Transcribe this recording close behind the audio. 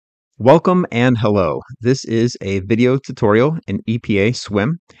Welcome and hello. This is a video tutorial in EPA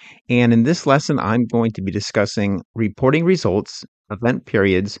SWMM, and in this lesson I'm going to be discussing reporting results, event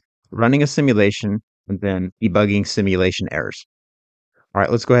periods, running a simulation, and then debugging simulation errors. All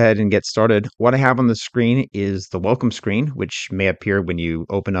right, let's go ahead and get started. What I have on the screen is the welcome screen, which may appear when you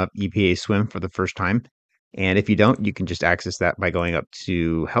open up EPA SWMM for the first time. And if you don't, you can just access that by going up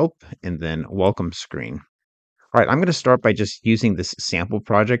to Help and then Welcome Screen. All right, I'm going to start by just using this sample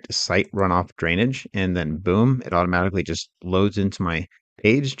project, site runoff drainage, and then boom, it automatically just loads into my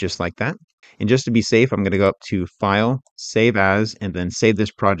page just like that. And just to be safe, I'm going to go up to File, Save As, and then save this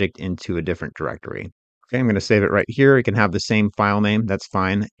project into a different directory. Okay, I'm going to save it right here. It can have the same file name, that's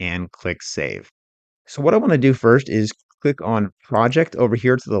fine, and click Save. So what I want to do first is click on Project over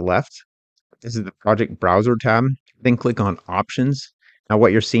here to the left. This is the Project Browser tab. Then click on Options. Now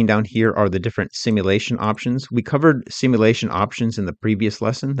what you're seeing down here are the different simulation options. We covered simulation options in the previous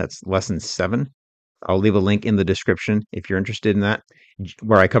lesson. That's lesson 7. I'll leave a link in the description if you're interested in that,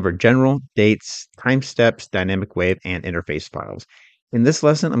 where I cover general, dates, time steps, dynamic wave, and interface files. In this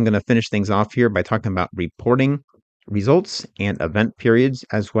lesson, I'm going to finish things off here by talking about reporting results and event periods,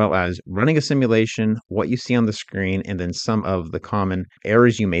 as well as running a simulation, what you see on the screen, and then some of the common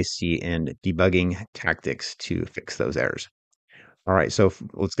errors you may see in debugging tactics to fix those errors. All right, so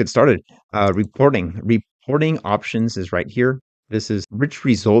let's get started. Reporting options is right here. This is which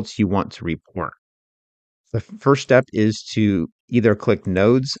results you want to report. The first step is to either click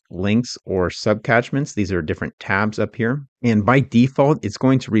nodes, links, or subcatchments. These are different tabs up here. And by default, it's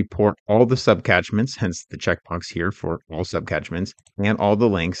going to report all the subcatchments, hence the checkbox here for all subcatchments, and all the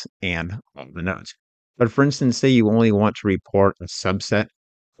links and all the nodes. But for instance, say you only want to report a subset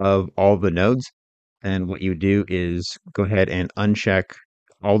of all the nodes, and what you do is go ahead and uncheck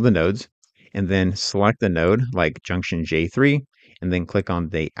all the nodes and then select the node like junction J3 and then click on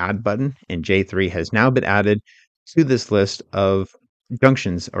the add button, and J3 has now been added to this list of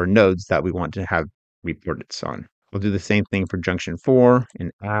junctions or nodes that we want to have reported on. We'll do the same thing for junction 4 and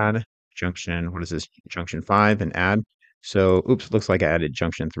add junction, what is this, junction 5 and add. So, oops, looks like I added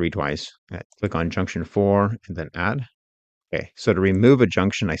junction 3 twice. Click on junction 4 and then add. Okay, so to remove a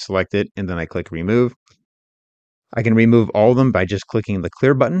junction, I select it and then I click remove. I can remove all of them by just clicking the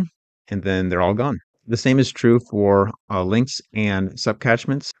clear button and then they're all gone. The same is true for links and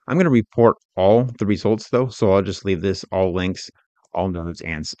subcatchments. I'm going to report all the results though, so I'll just leave this all links, all nodes,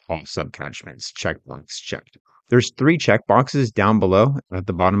 and all subcatchments checkbox checked. There's 3 checkboxes down below at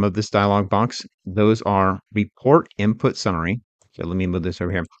the bottom of this dialog box. Those are report input summary. So let me move this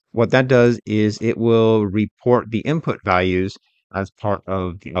over here. What that does is it will report the input values as part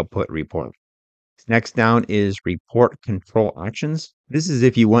of the output report. Next down is report control actions. This is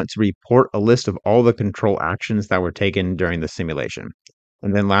if you want to report a list of all the control actions that were taken during the simulation.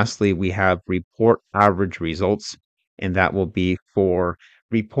 And then lastly, we have report average results, and that will be for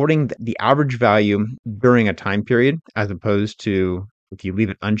reporting the average value during a time period, as opposed to if you leave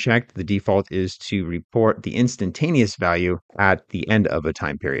it unchecked, the default is to report the instantaneous value at the end of a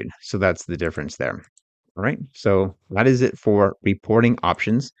time period. So that's the difference there. All right, so that is it for reporting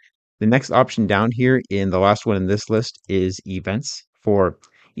options. The next option down here in the last one in this list is events. For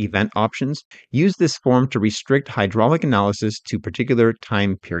event options, use this form to restrict hydraulic analysis to particular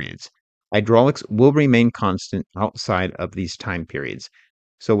time periods. Hydraulics will remain constant outside of these time periods.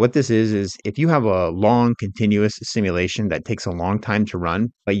 So what this is if you have a long continuous simulation that takes a long time to run,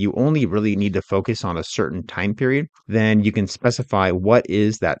 but you only really need to focus on a certain time period, then you can specify what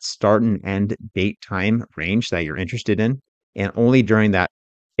is that start and end date time range that you're interested in. And only during that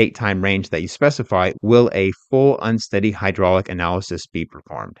date time range that you specify will a full unsteady hydraulic analysis be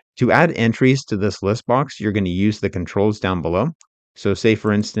performed. To add entries to this list box, you're going to use the controls down below. So say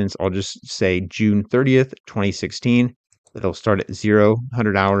for instance, I'll just say June 30th, 2016. It'll start at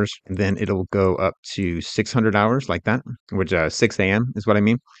 100 hours, and then it'll go up to 600 hours like that, which 6 a.m. is what I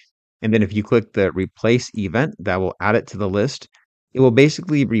mean. And then if you click the replace event, that will add it to the list. It will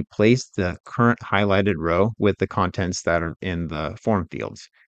basically replace the current highlighted row with the contents that are in the form fields.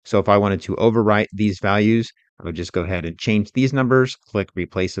 So if I wanted to overwrite these values, I would just go ahead and change these numbers, click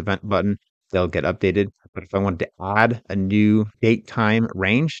replace event button, they'll get updated. But if I wanted to add a new date time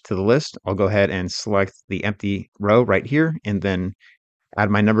range to the list, I'll go ahead and select the empty row right here and then add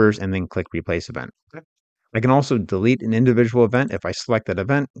my numbers and then click replace event. Okay. I can also delete an individual event. If I select that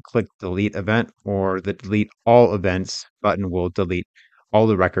event, click delete event, or the delete all events button will delete all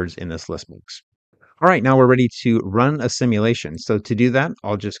the records in this list box. All right, now we're ready to run a simulation. So to do that,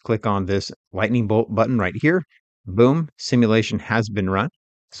 I'll just click on this lightning bolt button right here. Boom, simulation has been run.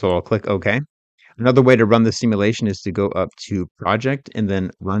 So I'll click OK. Another way to run the simulation is to go up to Project and then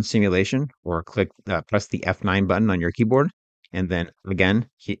Run Simulation, or press the F9 button on your keyboard. And then again,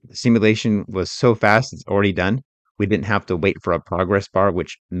 the simulation was so fast, it's already done. We didn't have to wait for a progress bar,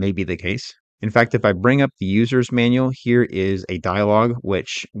 which may be the case. In fact, if I bring up the user's manual, here is a dialog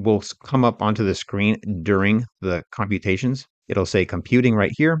which will come up onto the screen during the computations. It'll say computing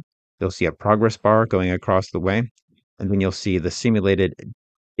right here. You'll see a progress bar going across the way, and then you'll see the simulated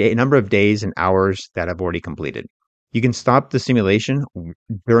number of days and hours that have already completed. You can stop the simulation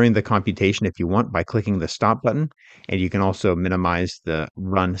during the computation if you want by clicking the stop button, and you can also minimize the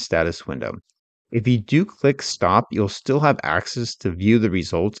run status window. If you do click stop, you'll still have access to view the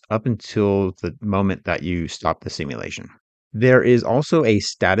results up until the moment that you stop the simulation. There is also a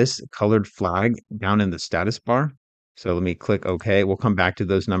status colored flag down in the status bar. So let me click OK. We'll come back to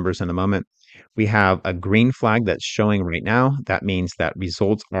those numbers in a moment. We have a green flag that's showing right now. That means that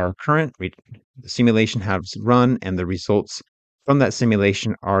results are current. The simulation has run and the results from that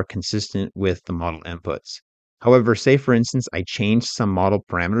simulation are consistent with the model inputs. However, say for instance, I changed some model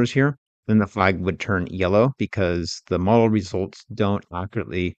parameters here, then the flag would turn yellow because the model results don't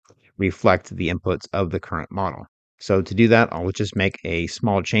accurately reflect the inputs of the current model. So to do that, I'll just make a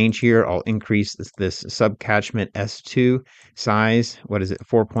small change here. I'll increase this subcatchment S2 size. What is it?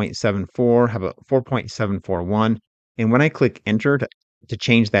 4.74. How about 4.741? And when I click enter to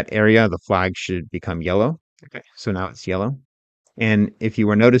change that area, the flag should become yellow. Okay, so now it's yellow. And if you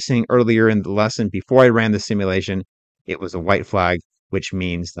were noticing earlier in the lesson, before I ran the simulation, it was a white flag, which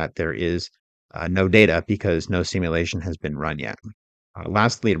means that there is no data because no simulation has been run yet.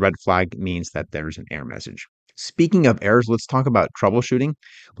 Lastly, a red flag means that there's an error message. Speaking of errors, let's talk about troubleshooting.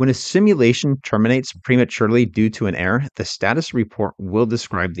 When a simulation terminates prematurely due to an error, the status report will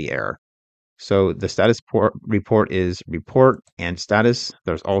describe the error. So the report is report and status.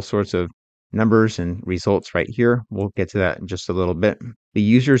 There's all sorts of numbers and results right here. We'll get to that in just a little bit. The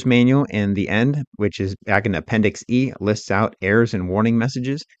user's manual in the end, which is back in Appendix E, lists out errors and warning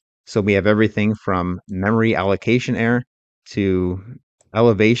messages. So we have everything from memory allocation error to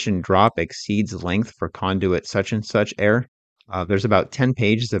elevation drop exceeds length for conduit such and such error. There's about 10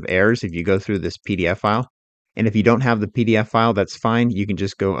 pages of errors if you go through this PDF file. And if you don't have the PDF file, that's fine. You can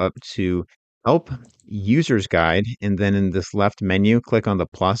just go up to Help, User's Guide, and then in this left menu, click on the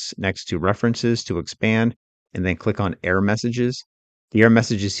plus next to References to expand, and then click on Error Messages. The error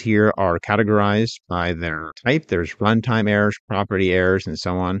messages here are categorized by their type. There's runtime errors, property errors, and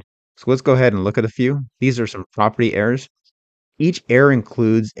so on. So let's go ahead and look at a few. These are some property errors. Each error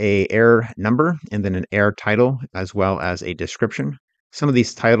includes a error number and then an error title, as well as a description. Some of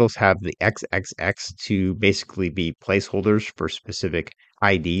these titles have the XXX to basically be placeholders for specific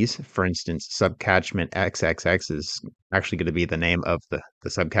IDs. For instance, subcatchment XXX is actually going to be the name of the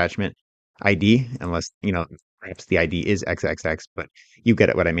subcatchment ID, unless, perhaps the ID is XXX, but you get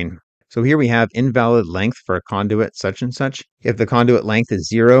it what I mean. So here we have invalid length for a conduit such and such. If the conduit length is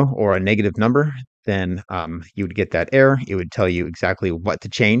 0 or a negative number, then you would get that error. It would tell you exactly what to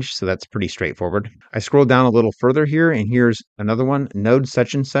change. So that's pretty straightforward. I scroll down a little further here, and here's another one. Node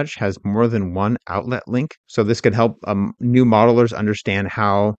such and such has more than one outlet link. So this could help new modelers understand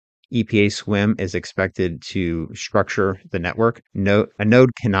how EPA SWMM is expected to structure the network. A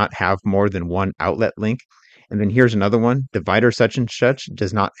node cannot have more than one outlet link. And then here's another one. Divider such and such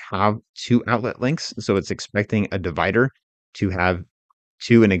does not have two outlet links. So it's expecting a divider to have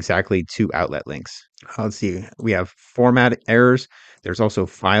two and exactly two outlet links. Let's see. We have format errors. There's also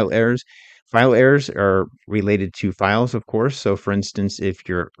file errors. File errors are related to files, of course. So for instance, if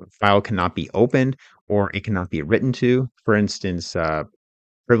your file cannot be opened or it cannot be written to, for instance,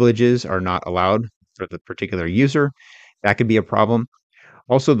 privileges are not allowed for the particular user, that could be a problem.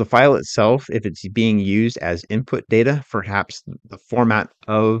 Also, the file itself, if it's being used as input data, perhaps the format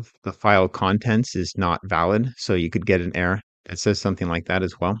of the file contents is not valid. So you could get an error that says something like that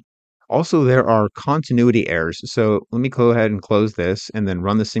as well. Also, there are continuity errors. So let me go ahead and close this and then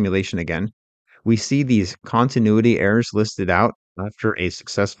run the simulation again. We see these continuity errors listed out after a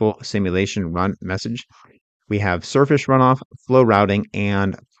successful simulation run message. We have surface runoff, flow routing,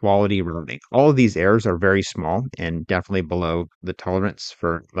 and quality routing. All of these errors are very small and definitely below the tolerance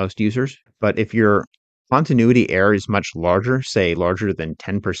for most users. But if your continuity error is much larger, say larger than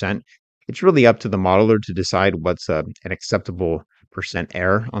 10%, it's really up to the modeler to decide what's an acceptable percent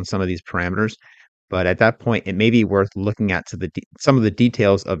error on some of these parameters. But at that point, it may be worth looking at some of the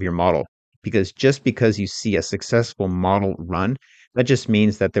details of your model, because just because you see a successful model run, that just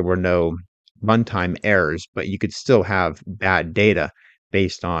means that there were no runtime errors, but you could still have bad data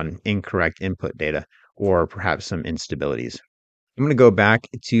based on incorrect input data or perhaps some instabilities. I'm going to go back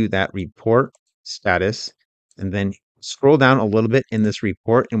to that report status, and then scroll down a little bit in this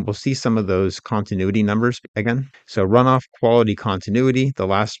report and we'll see some of those continuity numbers again. So runoff quality continuity, the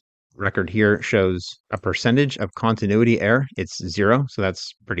last record here shows a percentage of continuity error. It's 0, so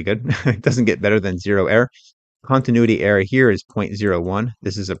that's pretty good. It doesn't get better than 0 error. Continuity error here is 0.01.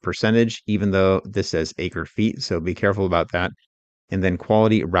 This is a percentage, even though this says acre feet, so be careful about that. And then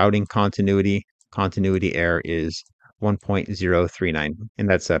quality routing continuity error is 1.039, and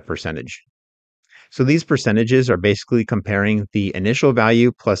that's a percentage. So these percentages are basically comparing the initial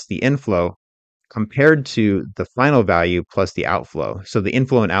value plus the inflow compared to the final value plus the outflow. So the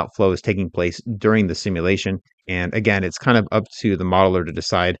inflow and outflow is taking place during the simulation. And again, it's kind of up to the modeler to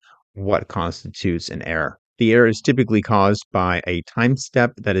decide what constitutes an error. The error is typically caused by a time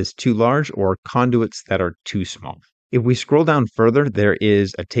step that is too large or conduits that are too small. If we scroll down further, there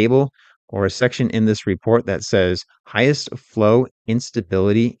is a table or a section in this report that says highest flow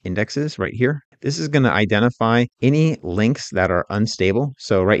instability indexes right here. This is going to identify any links that are unstable.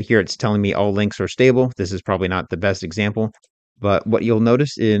 So right here, it's telling me all links are stable. This is probably not the best example, but what you'll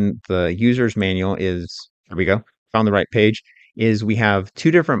notice in the user's manual is, there we go, found the right page, is we have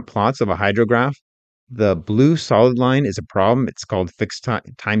two different plots of a hydrograph. The blue solid line is a problem. It's called fixed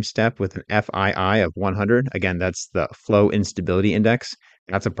time step with an FII of 100. Again, that's the flow instability index.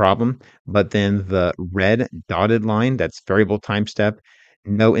 That's a problem. But then the red dotted line, that's variable time step,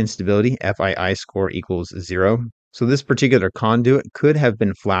 no instability, FII score equals 0. So this particular conduit could have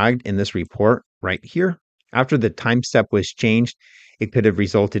been flagged in this report right here. After the time step was changed, it could have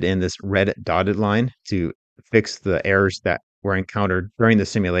resulted in this red dotted line to fix the errors that were encountered during the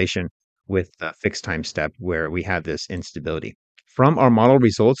simulation with the fixed time step where we had this instability. From our model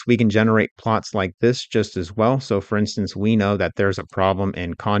results, we can generate plots like this just as well. So for instance, we know that there's a problem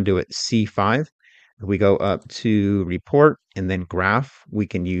in conduit C5. We go up to report and then graph. We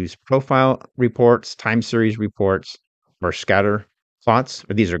can use profile reports, time series reports, or scatter plots,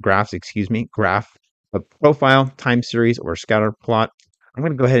 or these are graphs, excuse me, graph, a profile, time series, or scatter plot. I'm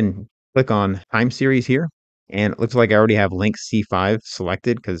going to go ahead and click on time series here. And it looks like I already have link C5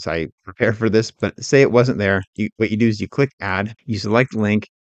 selected because I prepared for this, but say it wasn't there. What you do is you click add, you select link,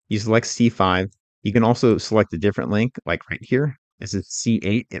 you select C5. You can also select a different link, like right here. This is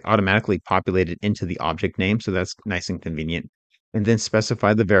C8. It automatically populated into the object name, so that's nice and convenient. And then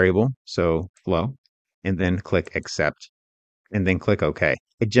specify the variable, so flow, and then click accept, and then click OK.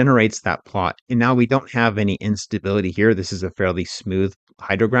 It generates that plot. And now we don't have any instability here. This is a fairly smooth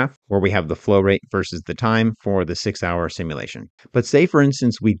hydrograph where we have the flow rate versus the time for the 6-hour simulation. But say, for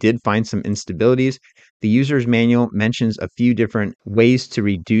instance, we did find some instabilities. The user's manual mentions a few different ways to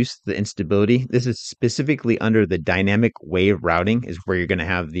reduce the instability. This is specifically under the dynamic wave routing is where you're going to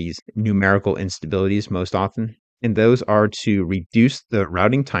have these numerical instabilities most often. And those are to reduce the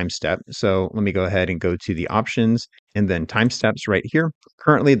routing time step. So let me go ahead and go to the options and then time steps right here.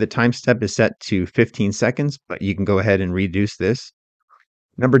 Currently, the time step is set to 15 seconds, but you can go ahead and reduce this.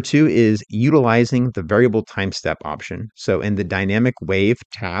 Number 2 is utilizing the variable time step option. So in the dynamic wave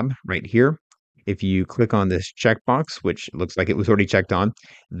tab right here, if you click on this checkbox, which looks like it was already checked on,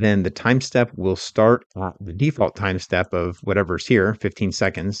 then the time step will start at the default time step of whatever's here, 15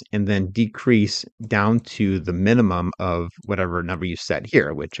 seconds, and then decrease down to the minimum of whatever number you set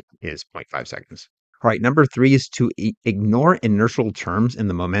here, which is 0.5 seconds. All right, number 3 is to ignore inertial terms in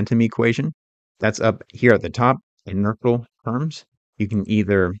the momentum equation. That's up here at the top, inertial terms. You can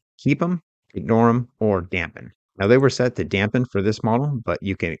either keep them, ignore them, or dampen. Now they were set to dampen for this model, but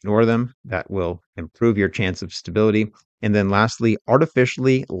you can ignore them. That will improve your chance of stability. And then lastly,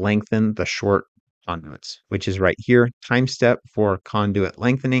 artificially lengthen the short conduits, which is right here, time step for conduit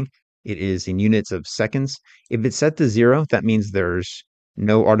lengthening. It is in units of seconds. If it's set to 0, that means there's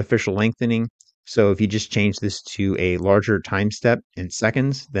no artificial lengthening. So if you just change this to a larger time step in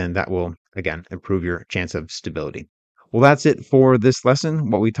seconds, then that will, again, improve your chance of stability. Well, that's it for this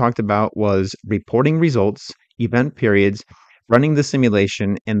lesson. What we talked about was reporting results, event periods, running the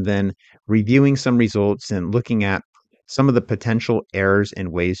simulation, and then reviewing some results and looking at some of the potential errors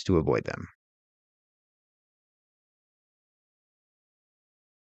and ways to avoid them.